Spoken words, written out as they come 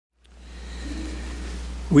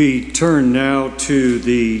We turn now to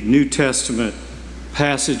the New Testament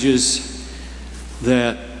passages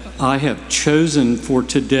that I have chosen for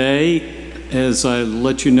today. As I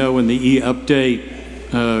let you know in the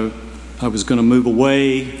e-update, I was going to move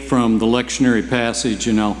away from the lectionary passage,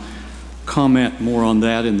 and I'll comment more on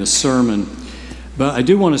that in the sermon. But I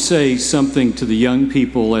do want to say something to the young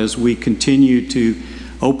people as we continue to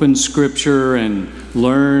open Scripture and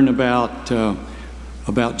learn about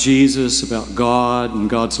Jesus, about God and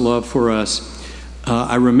God's love for us.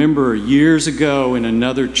 I remember years ago in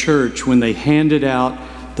another church when they handed out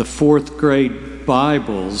the 4th grade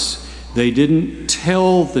Bibles, they didn't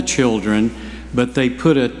tell the children, but they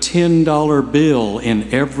put a $10 bill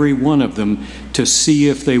in every one of them to see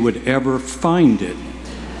if they would ever find it,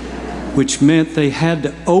 which meant they had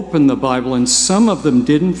to open the Bible, and some of them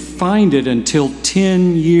didn't find it until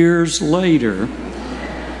 10 years later.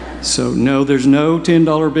 So no, there's no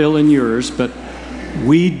 $10 bill in yours, but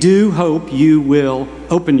we do hope you will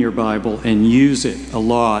open your Bible and use it a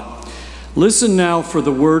lot. Listen now for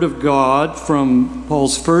the Word of God from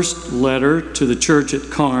Paul's first letter to the church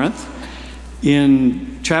at Corinth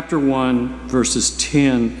in chapter 1, verses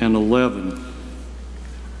 10 and 11.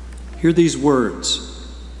 Hear these words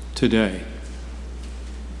today.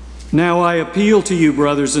 Now I appeal to you,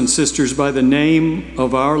 brothers and sisters, by the name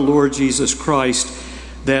of our Lord Jesus Christ,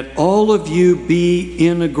 that all of you be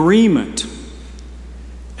in agreement,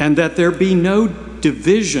 and that there be no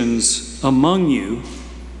divisions among you,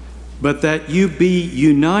 but that you be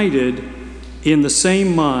united in the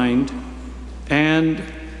same mind and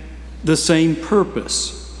the same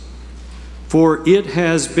purpose. For it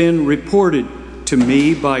has been reported to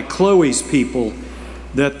me by Chloe's people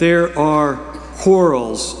that there are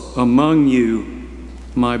quarrels among you,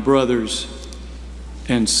 my brothers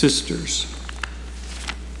and sisters.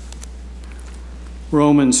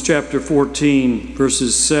 Romans chapter 14,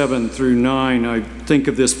 verses 7 through 9. I think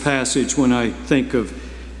of this passage when I think of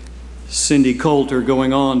Cindy Coulter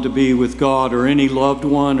going on to be with God, or any loved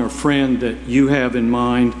one or friend that you have in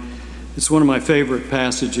mind. It's one of my favorite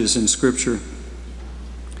passages in Scripture.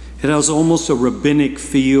 It has almost a rabbinic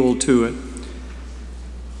feel to it.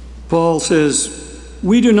 Paul says,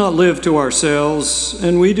 "We do not live to ourselves,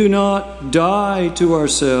 and we do not die to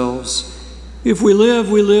ourselves. If we live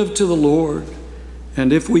to the Lord.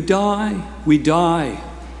 And if we die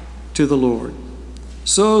to the Lord.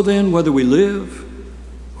 So then, whether we live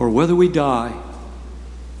or whether we die,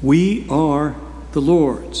 we are the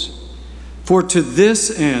Lord's. For to this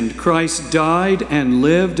end Christ died and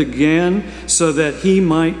lived again, so that he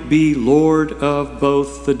might be Lord of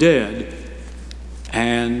both the dead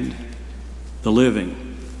and the living."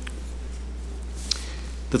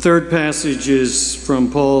 The third passage is from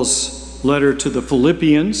Paul's letter to the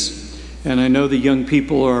Philippians. And I know the young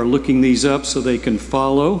people are looking these up so they can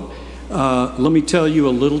follow. Let me tell you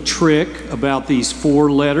a little trick about these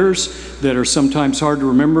 4 letters that are sometimes hard to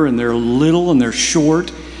remember, and they're little and they're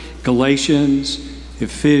short. Galatians,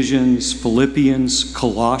 Ephesians, Philippians,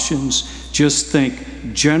 Colossians. Just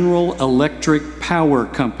think General Electric Power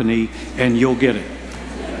Company and you'll get it.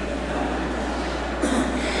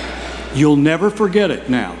 You'll never forget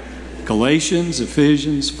it now. Galatians,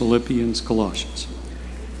 Ephesians, Philippians, Colossians.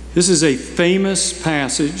 This is a famous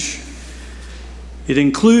passage. It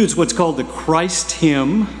includes what's called the Christ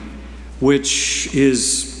hymn, which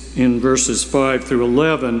is in verses 5 through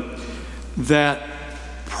 11, that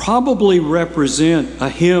probably represent a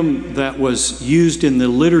hymn that was used in the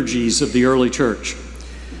liturgies of the early church.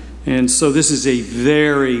 And so this is a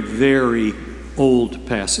very, very old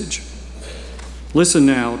passage. Listen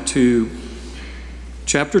now to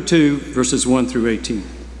chapter 2, verses 1 through 18.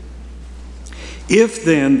 If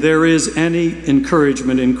then there is any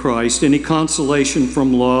encouragement in Christ, any consolation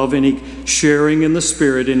from love, any sharing in the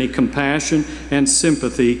Spirit, any compassion and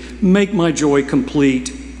sympathy, make my joy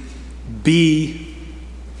complete. Be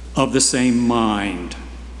of the same mind,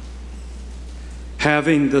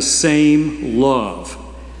 having the same love,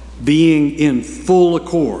 being in full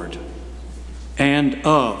accord, and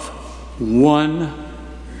of one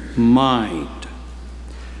mind.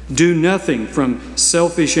 Do nothing from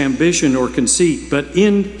selfish ambition or conceit, but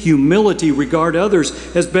in humility regard others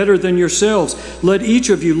as better than yourselves. Let each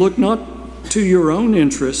of you look not to your own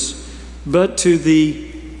interests, but to the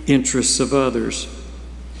interests of others.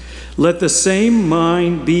 Let the same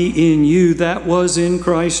mind be in you that was in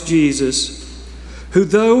Christ Jesus, who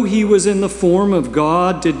though he was in the form of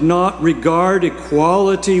God, did not regard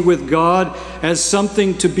equality with God as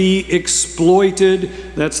something to be exploited.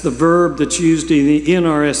 That's the verb that's used in the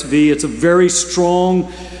NRSV. It's a very strong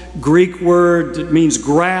Greek word that means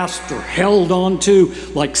grasped or held onto,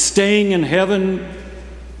 like staying in heaven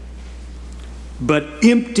but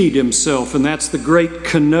emptied himself. And that's the great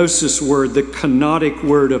kenosis word, the kenotic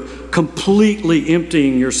word of completely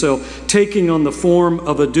emptying yourself, taking on the form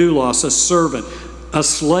of a doulos, a servant, a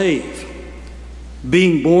slave,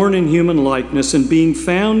 being born in human likeness and being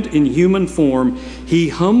found in human form, he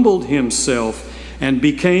humbled himself and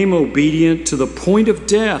became obedient to the point of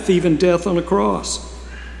death, even death on a cross.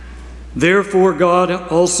 Therefore God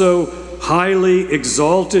also highly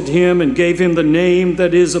exalted him and gave him the name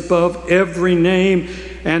that is above every name,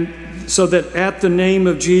 and so that at the name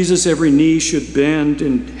of Jesus every knee should bend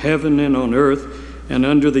in heaven and on earth and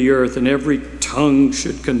under the earth, and every tongue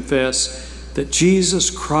should confess that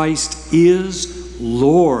Jesus Christ is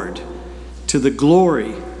Lord, to the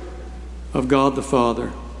glory of God the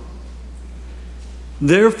Father.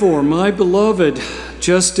 Therefore, my beloved,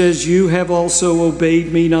 just as you have also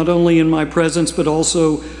obeyed me, not only in my presence, but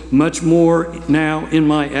also much more now in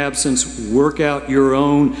my absence, work out your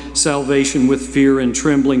own salvation with fear and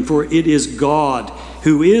trembling, for it is God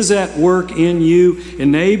who is at work in you,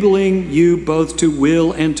 enabling you both to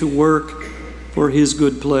will and to work for his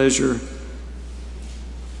good pleasure.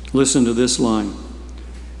 Listen to this line.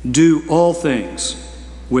 Do all things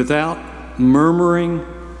without murmuring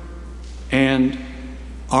and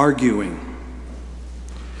arguing,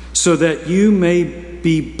 so that you may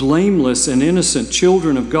be blameless and innocent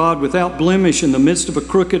children of God, without blemish in the midst of a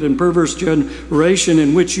crooked and perverse generation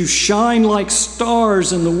in which you shine like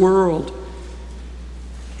stars in the world.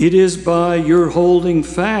 It is by your holding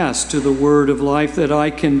fast to the word of life that I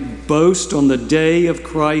can boast on the day of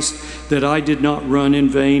Christ that I did not run in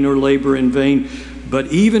vain or labor in vain. But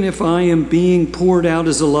even if I am being poured out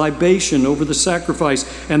as a libation over the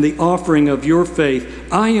sacrifice and the offering of your faith,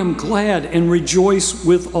 I am glad and rejoice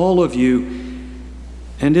with all of you.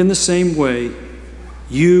 And in the same way,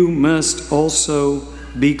 you must also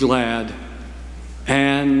be glad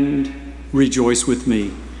and rejoice with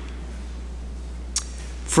me.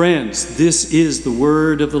 Friends, this is the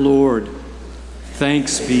word of the Lord.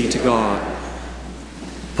 Thanks be to God.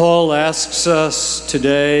 Paul asks us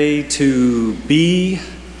today to be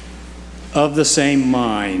of the same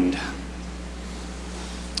mind.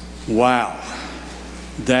 Wow,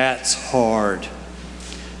 that's hard.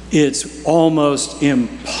 It's almost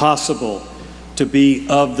impossible to be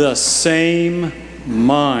of the same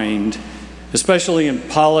mind, especially in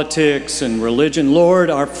politics and religion. Lord,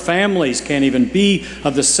 our families can't even be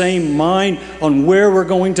of the same mind on where we're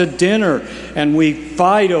going to dinner, and we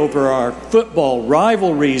fight over our football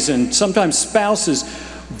rivalries, and sometimes spouses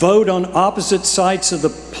vote on opposite sides of the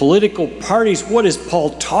political parties. What is Paul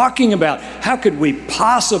talking about? How could we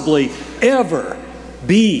possibly ever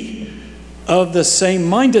be of the same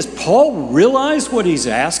mind? Does Paul realize what he's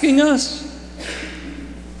asking us?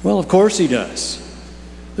 Well, of course he does.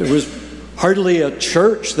 There was hardly a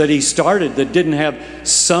church that he started that didn't have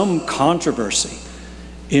some controversy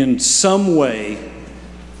in some way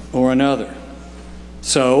or another.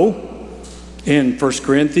 So, in 1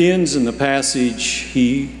 Corinthians, in the passage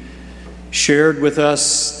he shared with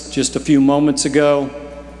us just a few moments ago,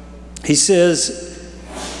 he says,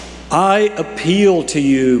 I appeal to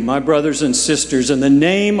you, my brothers and sisters, in the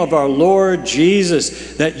name of our Lord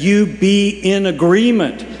Jesus, that you be in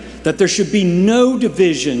agreement, that there should be no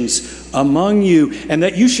divisions among you, and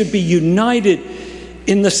that you should be united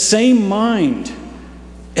in the same mind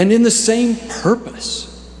and in the same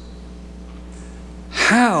purpose.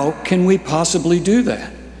 How can we possibly do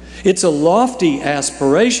that? It's a lofty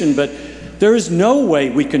aspiration, but there is no way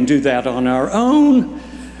we can do that on our own.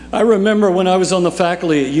 I remember when I was on the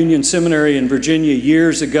faculty at Union Seminary in Virginia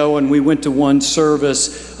years ago, and we went to one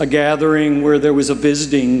service, a gathering where there was a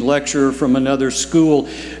visiting lecturer from another school,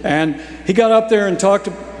 and he got up there and talked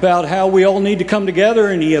about how we all need to come together,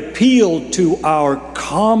 and he appealed to our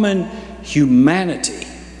common humanity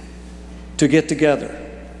to get together.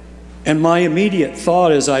 And my immediate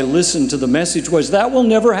thought as I listened to the message was, that will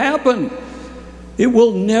never happen. It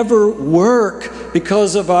will never work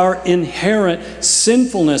because of our inherent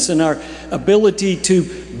sinfulness and our ability to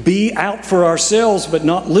be out for ourselves but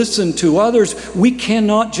not listen to others. We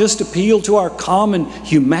cannot just appeal to our common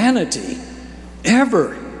humanity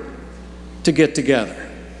ever to get together.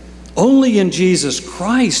 Only in Jesus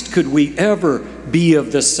Christ could we ever be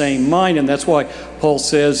of the same mind. And that's why Paul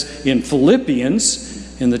says in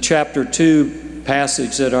Philippians, in the chapter 2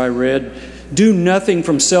 passage that I read, do nothing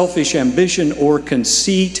from selfish ambition or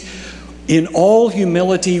conceit. In all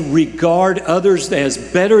humility, regard others as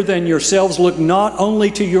better than yourselves. Look not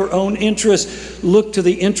only to your own interests, look to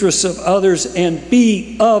the interests of others, and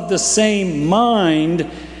be of the same mind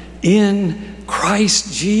in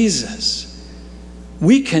Christ Jesus.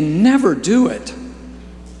 We can never do it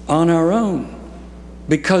on our own.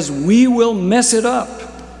 because we will mess it up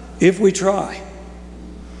if we try.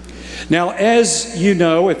 Now, as you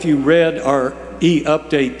know, if you read our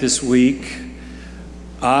e-update this week,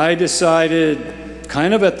 I decided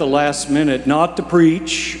kind of at the last minute not to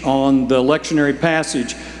preach on the lectionary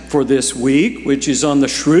passage for this week, which is on the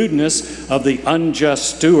shrewdness of the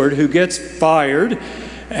unjust steward who gets fired,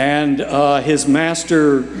 and his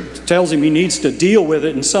master tells him he needs to deal with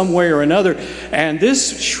it in some way or another. And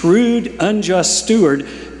this shrewd, unjust steward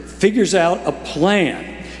figures out a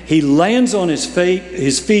plan. He lands on his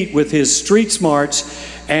feet with his street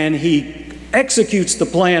smarts, and he executes the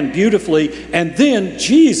plan beautifully, and then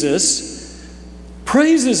Jesus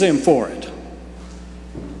praises him for it.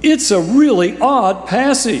 It's a really odd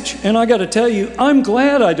passage, and I got to tell you, I'm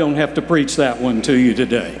glad I don't have to preach that one to you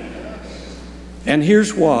today. And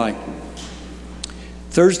here's why.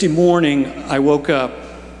 Thursday morning, I woke up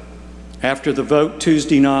after the vote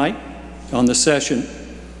Tuesday night on the session,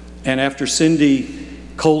 and after Cindy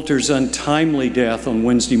Coulter's untimely death on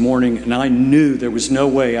Wednesday morning, and I knew there was no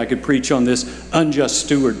way I could preach on this unjust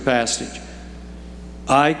steward passage.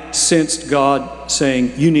 I sensed God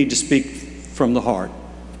saying, you need to speak from the heart.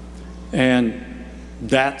 And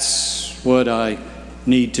that's what I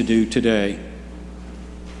need to do today.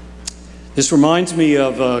 This reminds me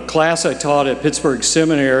of a class I taught at Pittsburgh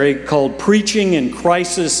Seminary called Preaching in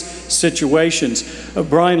Crisis Situations.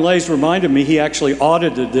 Brian Lays reminded me he actually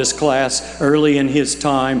audited this class early in his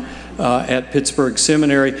time at Pittsburgh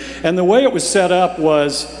Seminary. And the way it was set up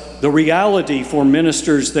was the reality for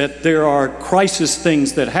ministers that there are crisis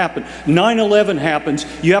things that happen. 9/11 happens,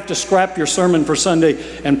 you have to scrap your sermon for Sunday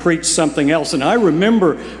and preach something else. And I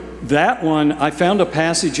remember that one, I found a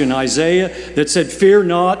passage in Isaiah that said, fear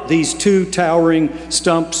not these two towering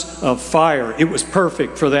stumps of fire. It was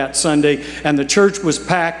perfect for that Sunday, and the church was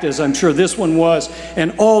packed, as I'm sure this one was,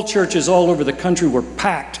 and all churches all over the country were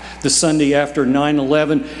packed the Sunday after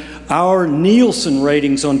 9/11. Our Nielsen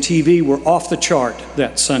ratings on TV were off the chart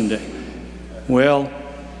that Sunday. Well,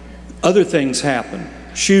 other things happen.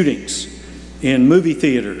 Shootings in movie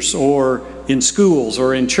theaters or in schools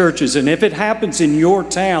or in churches. And if it happens in your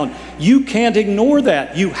town, you can't ignore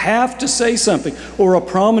that. You have to say something. Or a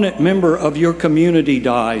prominent member of your community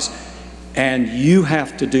dies, and you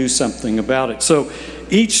have to do something about it. So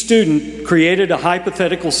each student created a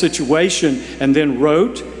hypothetical situation and then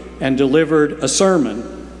wrote and delivered a sermon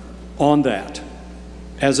on that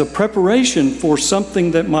as a preparation for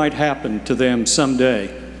something that might happen to them someday.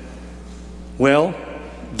 Well,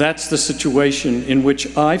 that's the situation in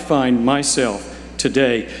which I find myself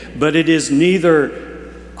today. But it is neither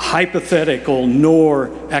hypothetical nor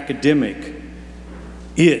academic.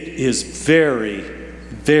 It is very,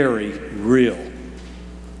 very real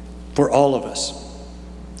for all of us.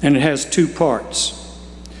 And it has two parts.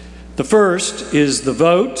 The first is the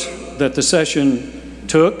vote that the session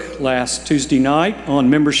took last Tuesday night on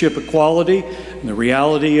membership equality and the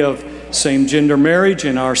reality of same-gender marriage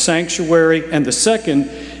in our sanctuary. And the second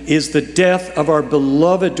is the death of our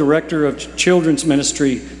beloved director of children's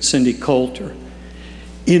ministry, Cindy Coulter.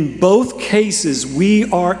 In both cases, we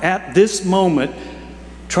are at this moment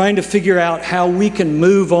trying to figure out how we can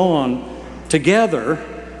move on together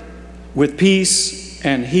with peace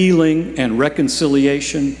and healing and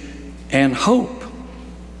reconciliation and hope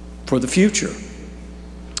for the future.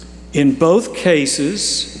 In both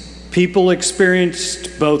cases, people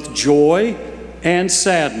experienced both joy and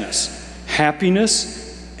sadness,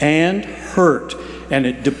 happiness and hurt. And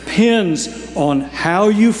it depends on how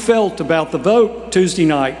you felt about the vote Tuesday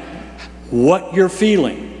night, what you're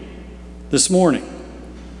feeling this morning.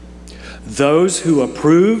 Those who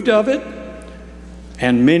approved of it,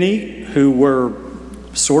 and many who were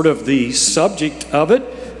sort of the subject of it,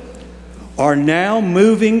 are now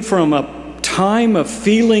moving from a time of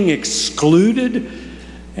feeling excluded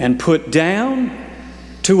and put down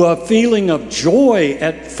to a feeling of joy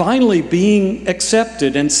at finally being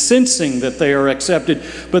accepted and sensing that they are accepted.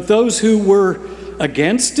 But those who were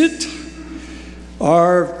against it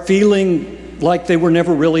are feeling like they were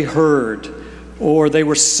never really heard, or they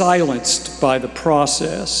were silenced by the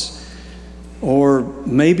process, or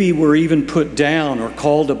maybe were even put down or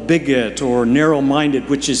called a bigot or narrow-minded,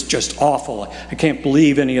 which is just awful. I can't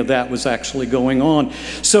believe any of that was actually going on.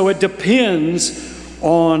 So it depends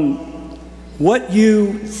on what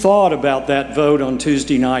you thought about that vote on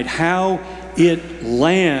Tuesday night, how it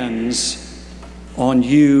lands on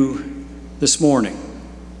you this morning.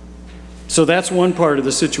 So that's one part of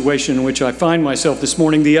the situation in which I find myself this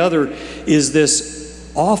morning. The other is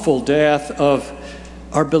this awful death of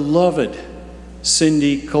our beloved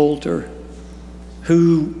Cindy Coulter,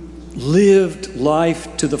 who lived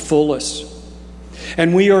life to the fullest.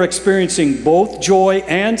 And we are experiencing both joy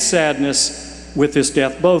and sadness with this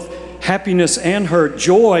death, both happiness and hurt.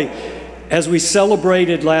 Joy, as we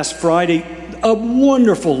celebrated last Friday, a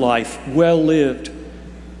wonderful life, well lived.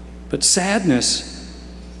 But sadness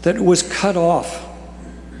that it was cut off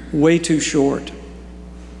way too short.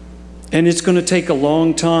 And it's going to take a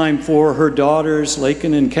long time for her daughters,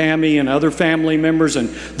 Lakin and Cammie, and other family members, and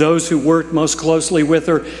those who worked most closely with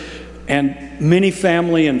her, and many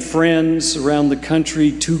family and friends around the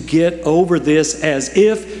country to get over this, as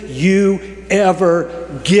if you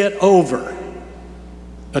ever get over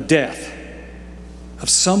a death of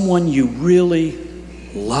someone you really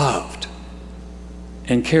loved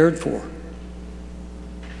and cared for.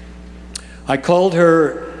 I called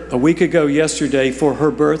her a week ago yesterday for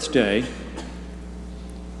her birthday.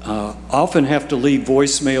 Often have to leave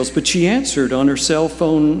voicemails, but she answered on her cell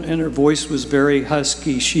phone and her voice was very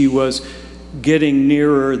husky. She was getting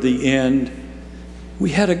nearer the end. We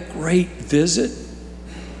had a great visit.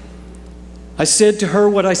 I said to her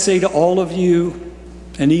what I say to all of you,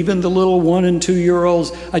 and even the little 1- and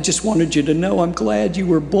 2-year-olds, I just wanted you to know I'm glad you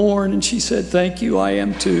were born. And she said, thank you, I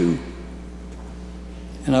am too.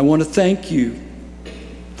 And I want to thank you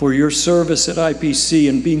for your service at IPC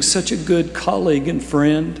and being such a good colleague and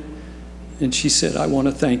friend. And she said, I want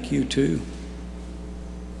to thank you too.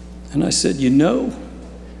 And I said, you know,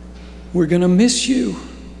 we're going to miss you.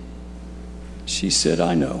 She said,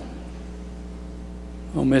 I know.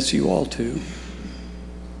 I'll miss you all too.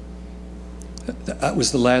 That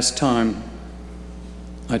was the last time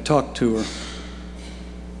I talked to her.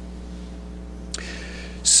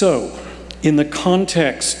 So, in the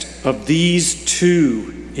context of these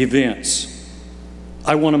two events,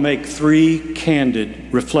 I want to make 3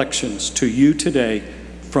 candid reflections to you today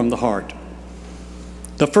from the heart.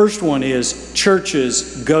 The first one is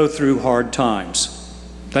churches go through hard times.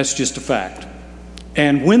 That's just a fact.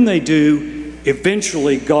 And when they do,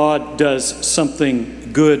 eventually God does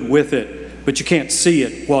something good with it, but you can't see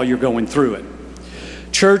it while you're going through it.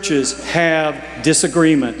 Churches have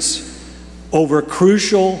disagreements over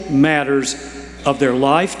crucial matters of their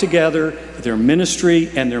life together, their ministry,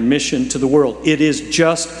 and their mission to the world. It is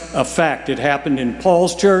just a fact. It happened in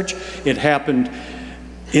Paul's church. It happened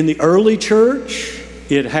in the early church.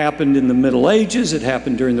 It happened in the Middle Ages. It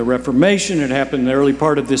happened during the Reformation. It happened in the early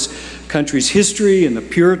part of this country's history and the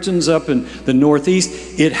Puritans up in the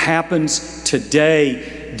Northeast. It happens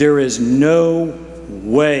today. There is no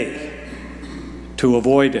way to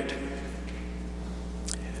avoid it.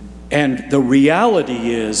 And the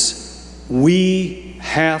reality is, we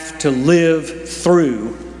have to live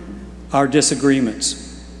through our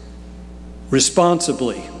disagreements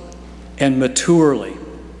responsibly and maturely.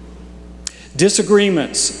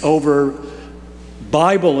 Disagreements over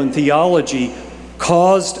Bible and theology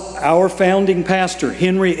caused our founding pastor,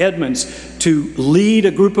 Henry Edmonds, to lead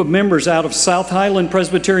a group of members out of South Highland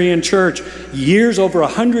Presbyterian Church over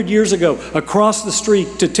 100 years ago, across the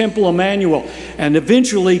street to Temple Emmanuel, and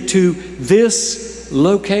eventually to this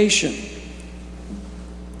location.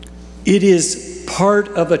 It is part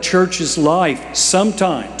of a church's life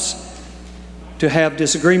sometimes to have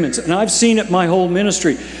disagreements. And I've seen it my whole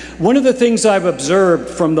ministry. One of the things I've observed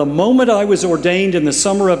from the moment I was ordained in the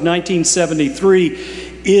summer of 1973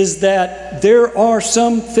 is that there are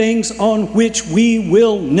some things on which we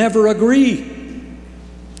will never agree.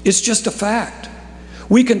 It's just a fact.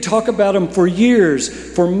 We can talk about them for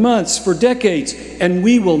years, for months, for decades, and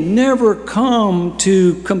we will never come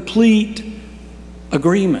to complete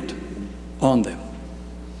agreement on them.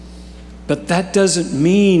 But that doesn't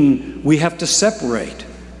mean we have to separate.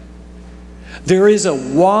 There is a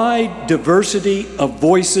wide diversity of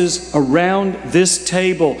voices around this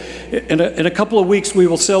table. In a couple of weeks, we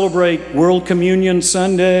will celebrate World Communion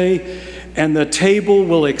Sunday, and the table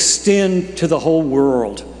will extend to the whole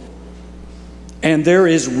world. And there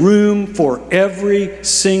is room for every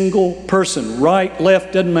single person, right,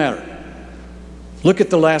 left, doesn't matter. Look at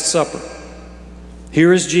the Last Supper.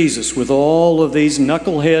 Here is Jesus with all of these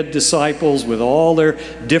knucklehead disciples with all their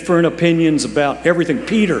different opinions about everything.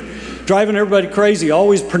 Peter, driving everybody crazy,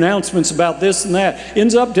 always pronouncements about this and that,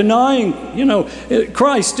 ends up denying,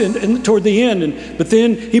 Christ and toward the end. But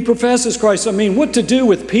then he professes Christ. I mean, what to do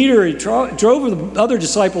with Peter? He drove the other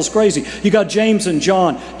disciples crazy. You got James and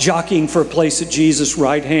John jockeying for a place at Jesus'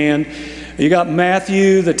 right hand. You got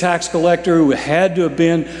Matthew, the tax collector, who had to have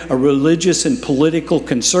been a religious and political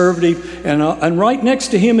conservative. And right next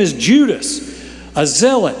to him is Judas, a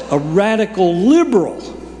zealot, a radical liberal.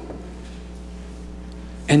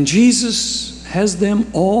 And Jesus has them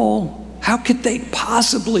all. How could they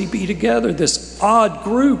possibly be together, this odd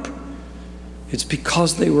group? It's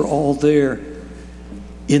because they were all there.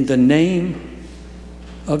 in the name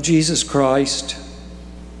of Jesus Christ.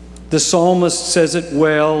 The psalmist says it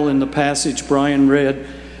well in the passage Brian read.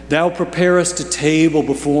 Thou preparest a table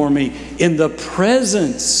before me in the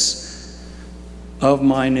presence of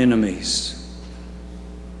mine enemies.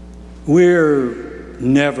 We're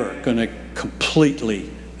never going to completely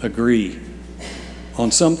agree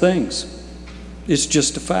on some things. It's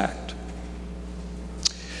just a fact.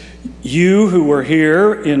 You who were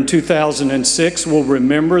here in 2006 will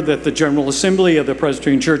remember that the General Assembly of the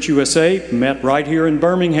Presbyterian Church USA met right here in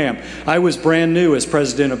Birmingham. I was brand new as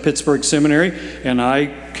president of Pittsburgh Seminary, and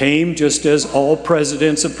I came just as all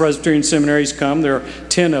presidents of Presbyterian seminaries come. There are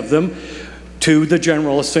 10 of them. To the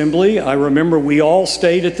General Assembly. I remember we all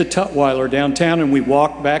stayed at the Tutwiler downtown, and we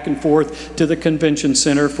walked back and forth to the convention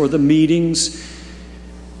center for the meetings.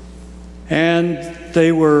 And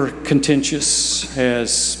they were contentious,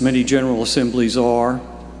 as many General Assemblies are.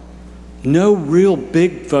 No real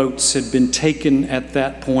big votes had been taken at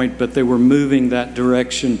that point, but they were moving that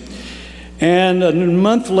direction. And a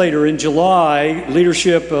month later, in July,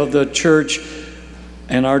 leadership of the church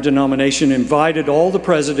and our denomination invited all the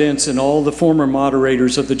presidents and all the former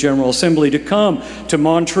moderators of the General Assembly to come to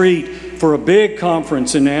Montreat for a big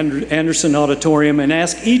conference in Anderson Auditorium and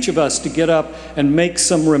ask each of us to get up and make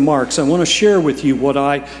some remarks. I want to share with you what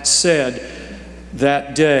I said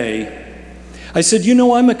that day. I said, you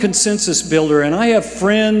know, I'm a consensus builder, and I have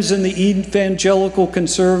friends in the evangelical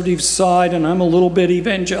conservative side, and I'm a little bit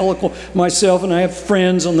evangelical myself, and I have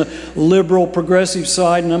friends on the liberal progressive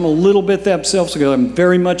side, and I'm a little bit that self. So I'm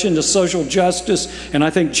very much into social justice, and I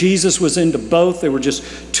think Jesus was into both. They were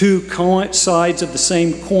just two sides of the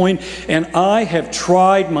same coin, and I have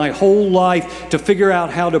tried my whole life to figure out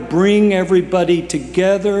how to bring everybody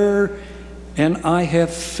together, and I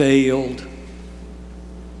have failed.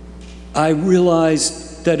 I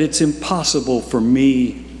realized that it's impossible for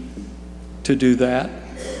me to do that.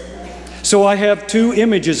 So I have two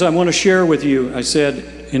images I want to share with you, I said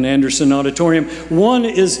in Anderson Auditorium. One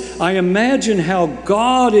is, I imagine how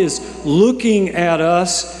God is looking at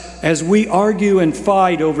us as we argue and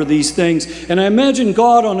fight over these things. And I imagine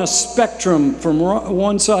God on a spectrum from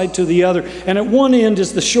one side to the other. And at one end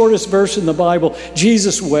is the shortest verse in the Bible.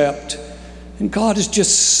 Jesus wept. And God is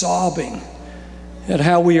just sobbing at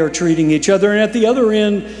how we are treating each other. And at the other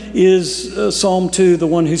end is Psalm 2, the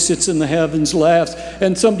one who sits in the heavens laughs.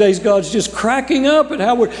 And some days God's just cracking up at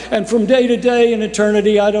how we're, and from day to day in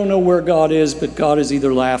eternity, I don't know where God is, but God is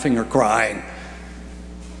either laughing or crying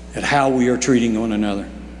at how we are treating one another.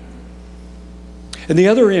 And the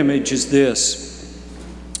other image is this.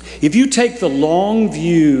 If you take the long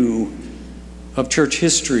view of church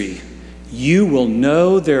history, you will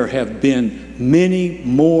know there have been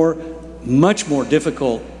much more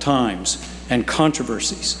difficult times and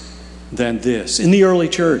controversies than this. In the early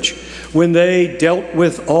church, when they dealt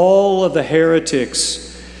with all of the heretics,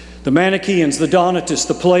 the Manichaeans, the Donatists,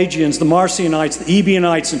 the Pelagians, the Marcionites, the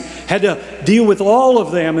Ebionites, and had to deal with all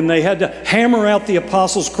of them, and they had to hammer out the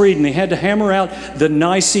Apostles' Creed, and they had to hammer out the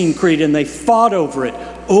Nicene Creed, and they fought over it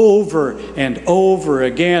over and over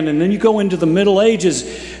again. And then you go into the Middle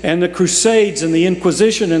Ages and the Crusades and the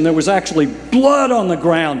Inquisition, and there was actually blood on the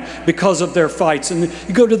ground because of their fights. And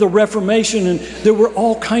you go to the Reformation, and there were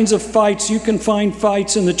all kinds of fights. You can find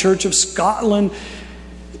fights in the Church of Scotland.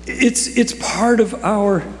 It's part of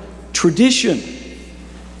our tradition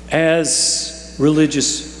as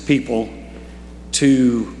religious people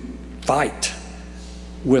to fight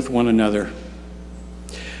with one another.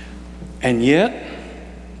 And yet,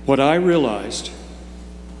 what I realized,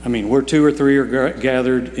 I mean, where two or three are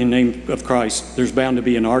gathered in name of Christ, there's bound to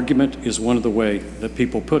be an argument, is one of the ways that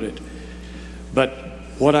people put it. But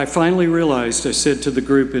what I finally realized, I said to the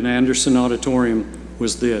group in Anderson Auditorium,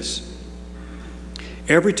 was this.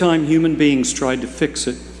 Every time human beings tried to fix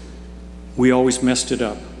it, we always messed it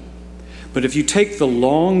up. But if you take the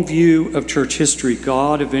long view of church history,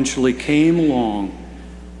 God eventually came along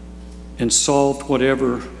and solved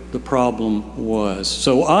whatever the problem was.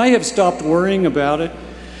 So I have stopped worrying about it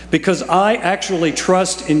because I actually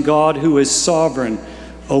trust in God who is sovereign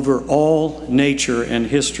over all nature and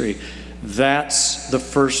history. That's the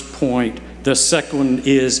first point. The second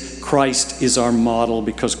is Christ is our model,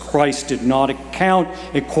 because Christ did not account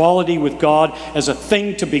equality with God as a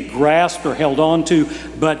thing to be grasped or held on to,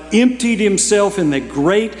 but emptied himself in the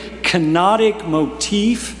great kenotic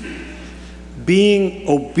motif, being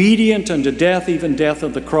obedient unto death, even death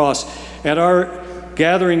of the cross. At our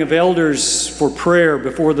gathering of elders for prayer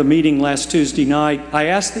before the meeting last Tuesday night, I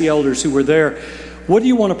asked the elders who were there, what do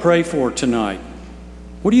you want to pray for tonight?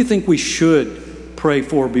 What do you think we should pray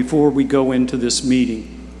for before we go into this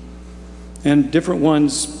meeting? And different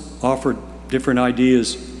ones offered different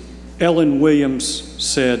ideas. Ellen Williams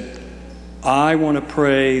said, I want to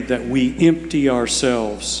pray that we empty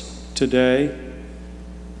ourselves today,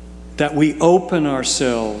 that we open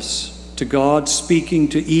ourselves to God speaking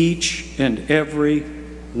to each and every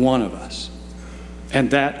one of us. And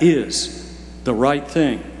that is the right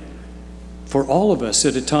thing for all of us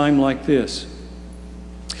at a time like this.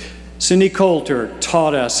 Cindy Coulter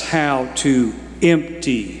taught us how to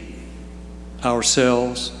empty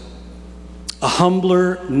ourselves. A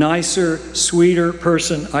humbler, nicer, sweeter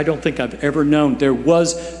person I don't think I've ever known. There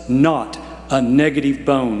was not a negative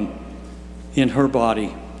bone in her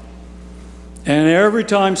body. And every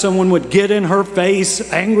time someone would get in her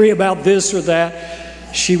face, angry about this or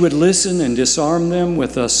that, she would listen and disarm them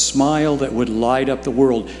with a smile that would light up the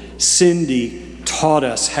world. Cindy taught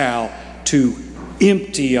us how to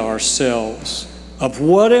empty ourselves of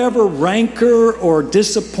whatever rancor or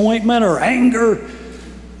disappointment or anger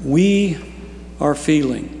we are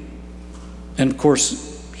feeling. And of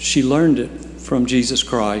course, she learned it from Jesus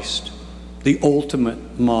Christ, the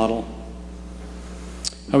ultimate model.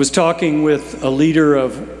 I was talking with a leader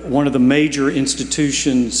of one of the major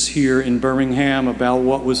institutions here in Birmingham about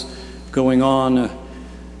what was going on a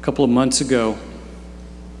couple of months ago.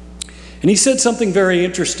 And he said something very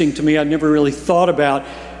interesting to me I'd never really thought about.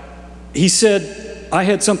 He said, I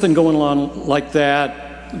had something going on like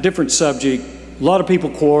that, different subject, a lot of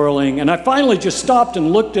people quarreling, and I finally just stopped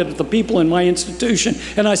and looked at the people in my institution,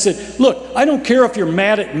 and I said, look, I don't care if you're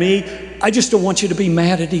mad at me, I just don't want you to be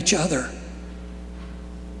mad at each other.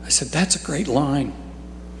 I said, that's a great line.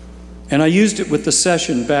 And I used it with the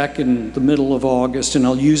session back in the middle of August, and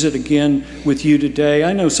I'll use it again with you today.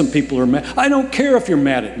 I know some people are mad. I don't care if you're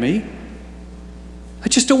mad at me. I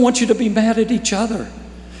just don't want you to be mad at each other.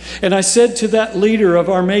 And I said to that leader of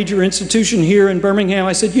our major institution here in Birmingham,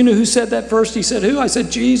 I said, you know who said that first? He said, who? I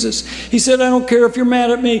said, Jesus. He said, I don't care if you're mad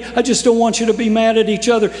at me. I just don't want you to be mad at each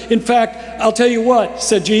other. In fact, I'll tell you what,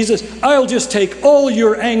 said Jesus, I'll just take all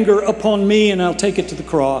your anger upon me and I'll take it to the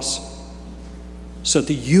cross so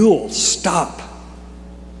that you'll stop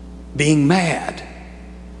being mad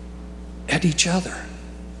at each other.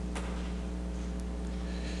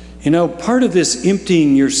 You know, part of this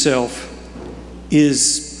emptying yourself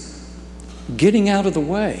is getting out of the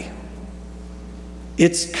way.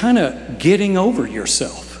 It's kind of getting over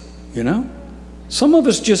yourself, you know? Some of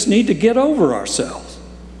us just need to get over ourselves.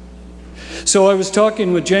 So I was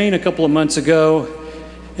talking with Jane a couple of months ago,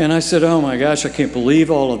 and I said, oh my gosh, I can't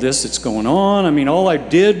believe all of this that's going on. I mean, all I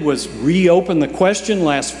did was reopen the question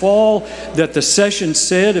last fall that the session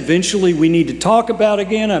said eventually we need to talk about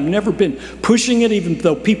again. I've never been pushing it, even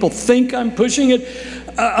though people think I'm pushing it.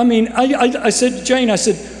 I said to Jane, I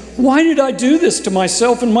said, why did I do this to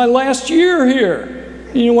myself in my last year here?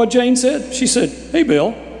 You know what Jane said? She said, hey,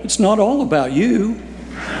 Bill, it's not all about you.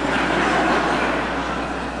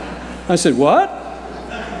 I said, what?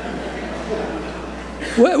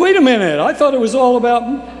 Wait a minute, I thought it was all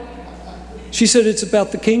about... She said, it's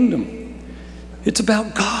about the kingdom. It's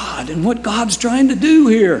about God and what God's trying to do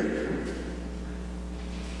here.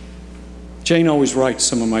 Jane always writes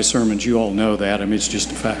some of my sermons. You all know that. I mean, it's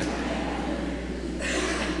just a fact.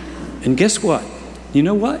 And guess what? You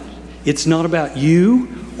know what? It's not about you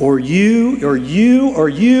or you or you or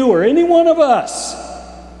you or any one of us.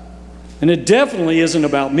 And it definitely isn't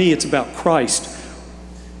about me. It's about Christ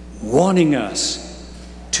wanting us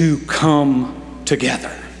to come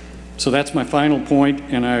together. So that's my final point,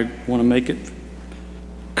 and I want to make it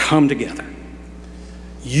come together.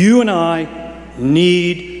 You and I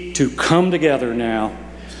need to come together now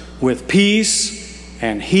with peace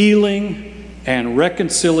and healing and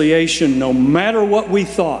reconciliation, no matter what we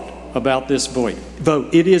thought about this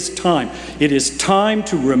vote. It is time. It is time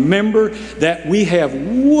to remember that we have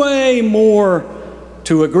way more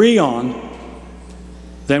to agree on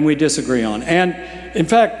than we disagree on. And in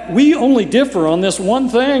fact, we only differ on this one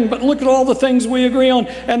thing, but look at all the things we agree on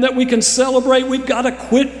and that we can celebrate. We've got to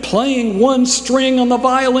quit playing one string on the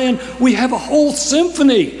violin. We have a whole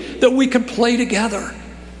symphony that we can play together.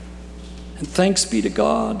 And thanks be to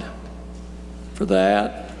God for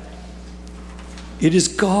that. It is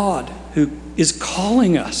God who is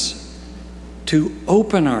calling us to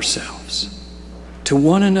open ourselves to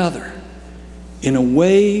one another in a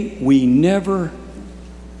way we never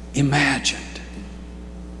imagined.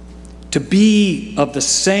 To be of the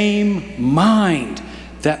same mind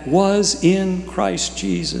that was in Christ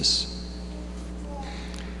Jesus.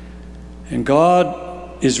 And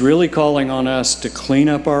God is really calling on us to clean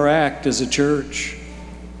up our act as a church.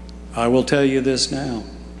 I will tell you this now.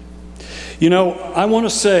 You know, I want to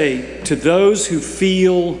say to those who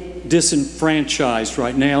feel disenfranchised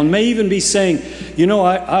right now and may even be saying, you know,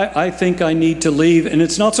 I think I need to leave. And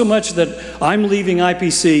it's not so much that I'm leaving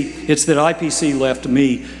IPC, it's that IPC left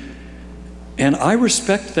me. And I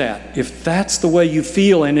respect that, if that's the way you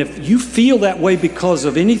feel. And if you feel that way because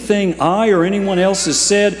of anything I or anyone else has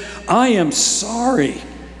said, I am sorry.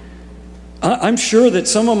 I'm sure that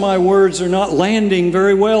some of my words are not landing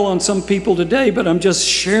very well on some people today, but I'm just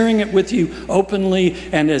sharing it with you openly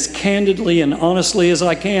and as candidly and honestly as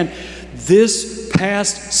I can. This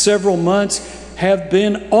past several months have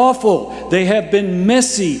been awful. They have been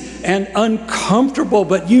messy and uncomfortable,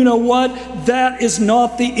 but you know what? That is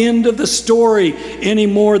not the end of the story any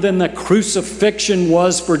more than the crucifixion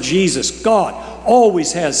was for Jesus. God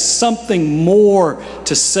always has something more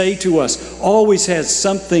to say to us, always has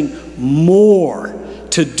something more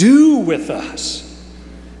to do with us.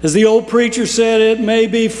 As the old preacher said, it may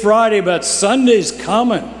be Friday, but Sunday's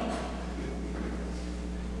coming.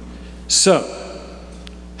 So,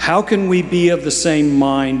 how can we be of the same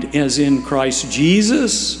mind as in Christ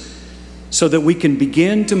Jesus so that we can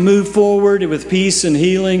begin to move forward with peace and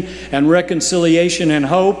healing and reconciliation and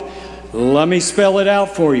hope? Let me spell it out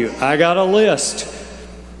for you. I got a list.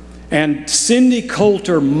 And Cindy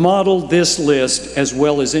Coulter modeled this list as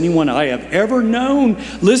well as anyone I have ever known.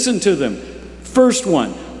 Listen to them. First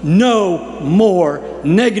one, no more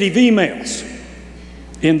negative emails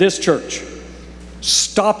in this church.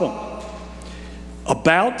 Stop them.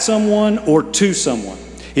 About someone or to someone.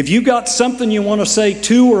 If you got something you want to say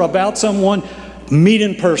to or about someone, meet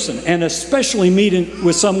in person, and especially meet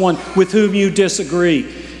with someone with whom you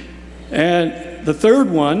disagree. And the third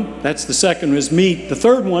one, that's the second, is meet. The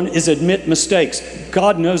third one is admit mistakes.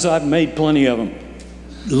 God knows I've made plenty of them.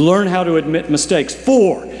 Learn how to admit mistakes.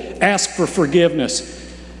 4, ask for forgiveness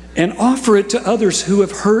and offer it to others who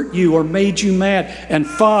have hurt you or made you mad. And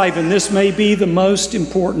 5, and this may be the most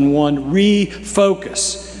important one,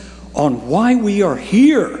 refocus on why we are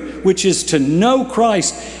here, which is to know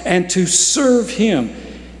Christ and to serve Him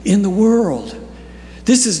in the world.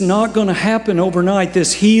 This is not going to happen overnight,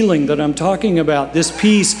 this healing that I'm talking about, this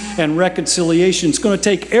peace and reconciliation. It's going to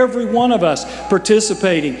take every one of us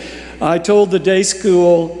participating. I told the day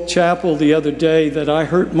school chapel the other day that I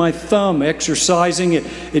hurt my thumb exercising.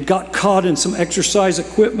 It got caught in some exercise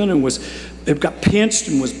equipment and it got pinched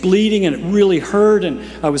and was bleeding and it really hurt. And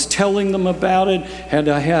I was telling them about it.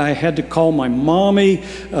 I had to call my mommy,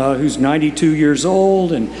 who's 92 years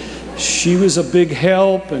old, and she was a big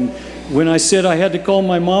help. And when I said I had to call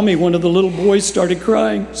my mommy, one of the little boys started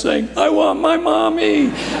crying, saying, "I want my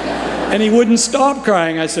mommy." And he wouldn't stop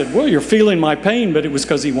crying. I said, "Well, you're feeling my pain," but it was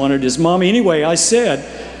because he wanted his mommy. Anyway, I said,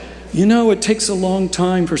 you know, it takes a long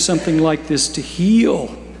time for something like this to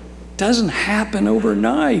heal. It doesn't happen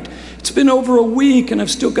overnight. It's been over a week and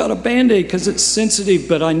I've still got a Band-Aid because it's sensitive.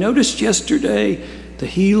 But I noticed yesterday the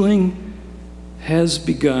healing has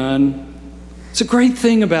begun. It's a great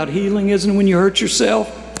thing about healing, isn't it, when you hurt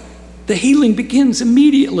yourself? The healing begins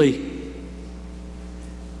immediately.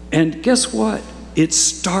 And guess what? It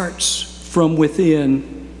starts from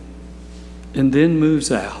within and then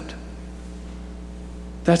moves out.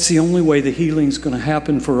 That's the only way the healing's going to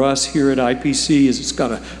happen for us here at IPC, is it's got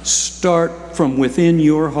to start from within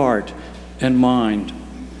your heart and mind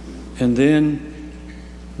and then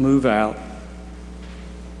move out.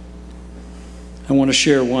 I want to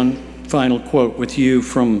share one final quote with you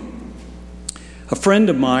from a friend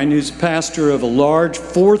of mine who's pastor of a large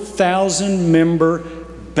 4,000-member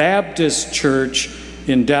Baptist church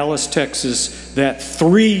in Dallas, Texas, that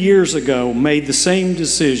 3 years ago made the same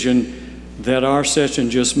decision that our session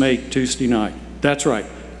just made Tuesday night. That's right,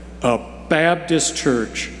 a Baptist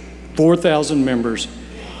church, 4,000 members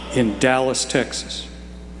in Dallas, Texas.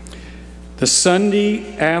 The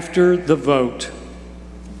Sunday after the vote,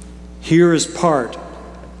 here is part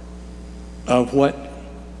of what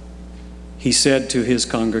he said to his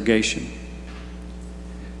congregation.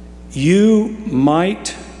 You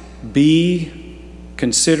might be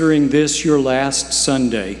considering this your last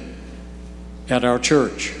Sunday at our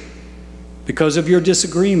church because of your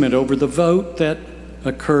disagreement over the vote that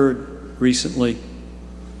occurred recently.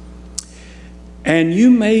 And you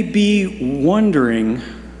may be wondering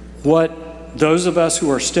what those of us who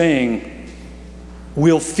are staying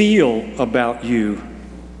will feel about you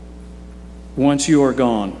once you are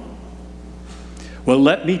gone. Well,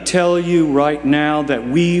 let me tell you right now that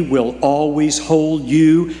we will always hold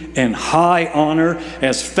you in high honor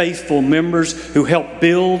as faithful members who help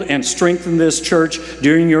build and strengthen this church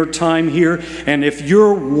during your time here. And if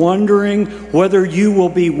you're wondering whether you will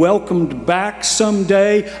be welcomed back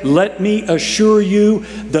someday, let me assure you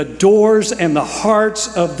the doors and the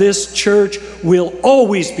hearts of this church will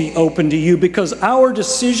always be open to you, because our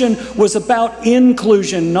decision was about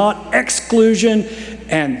inclusion, not exclusion.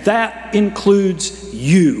 And that includes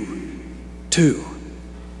you, too.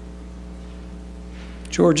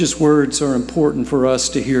 George's words are important for us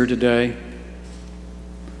to hear today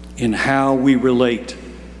in how we relate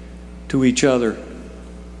to each other.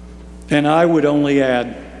 And I would only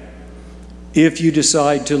add, if you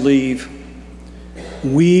decide to leave,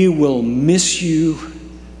 we will miss you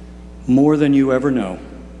more than you ever know,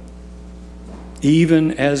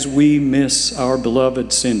 even as we miss our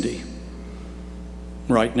beloved Cindy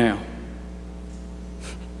right now.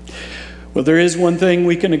 Well, there is one thing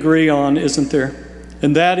we can agree on, isn't there?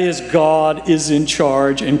 And that is God is in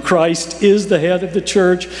charge and Christ is the head of the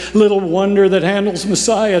church. Little wonder that Handel's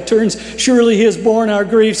Messiah turns, surely he has borne our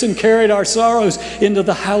griefs and carried our sorrows, into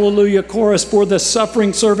the hallelujah chorus. For the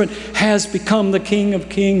suffering servant has become the King of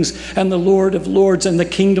kings and the Lord of lords, and the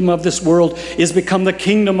kingdom of this world is become the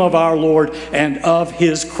kingdom of our Lord and of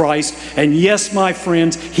his Christ. And yes, my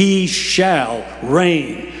friends, he shall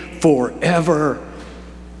reign forever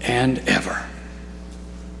and ever.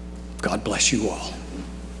 God bless you all.